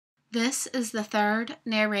This is the third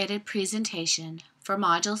narrated presentation for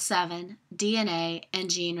Module 7, DNA and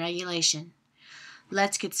Gene Regulation.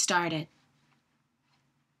 Let's get started.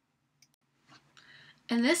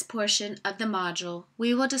 In this portion of the module,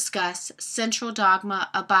 we will discuss central dogma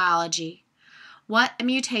of biology, what a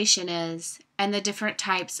mutation is, and the different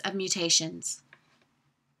types of mutations.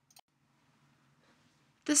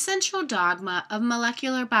 The central dogma of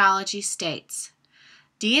molecular biology states,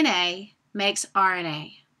 DNA makes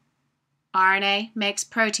RNA. RNA makes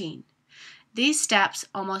protein. These steps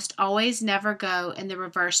almost always never go in the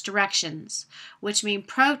reverse directions, which mean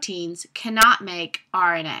proteins cannot make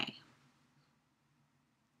RNA.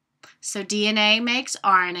 So DNA makes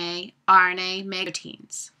RNA, RNA makes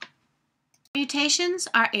proteins. Mutations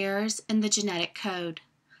are errors in the genetic code.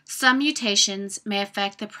 Some mutations may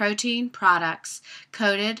affect the protein products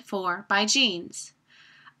coded for by genes.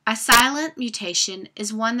 A silent mutation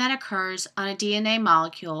is one that occurs on a DNA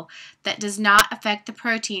molecule that does not affect the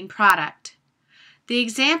protein product. The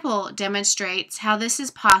example demonstrates how this is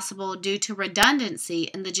possible due to redundancy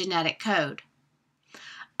in the genetic code.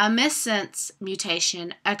 A missense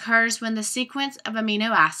mutation occurs when the sequence of amino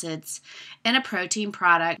acids in a protein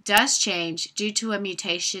product does change due to a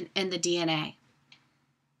mutation in the DNA.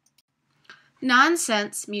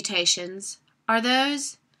 Nonsense mutations are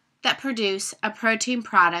those that produce a protein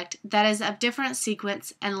product that is of different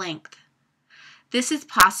sequence and length. This is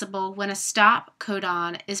possible when a stop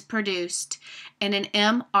codon is produced in an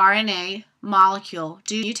mRNA molecule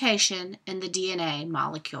due to mutation in the DNA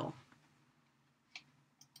molecule.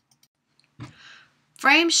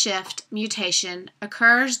 Frame shift mutation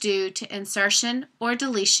occurs due to insertion or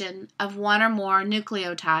deletion of one or more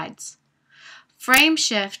nucleotides. Frame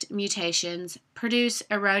shift mutations produce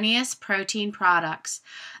erroneous protein products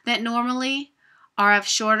that normally are of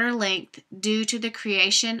shorter length due to the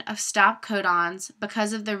creation of stop codons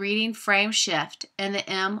because of the reading frame shift in the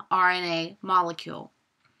mRNA molecule.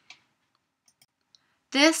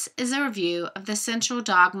 This is a review of the central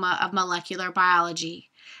dogma of molecular biology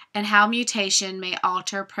and how mutation may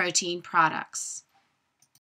alter protein products.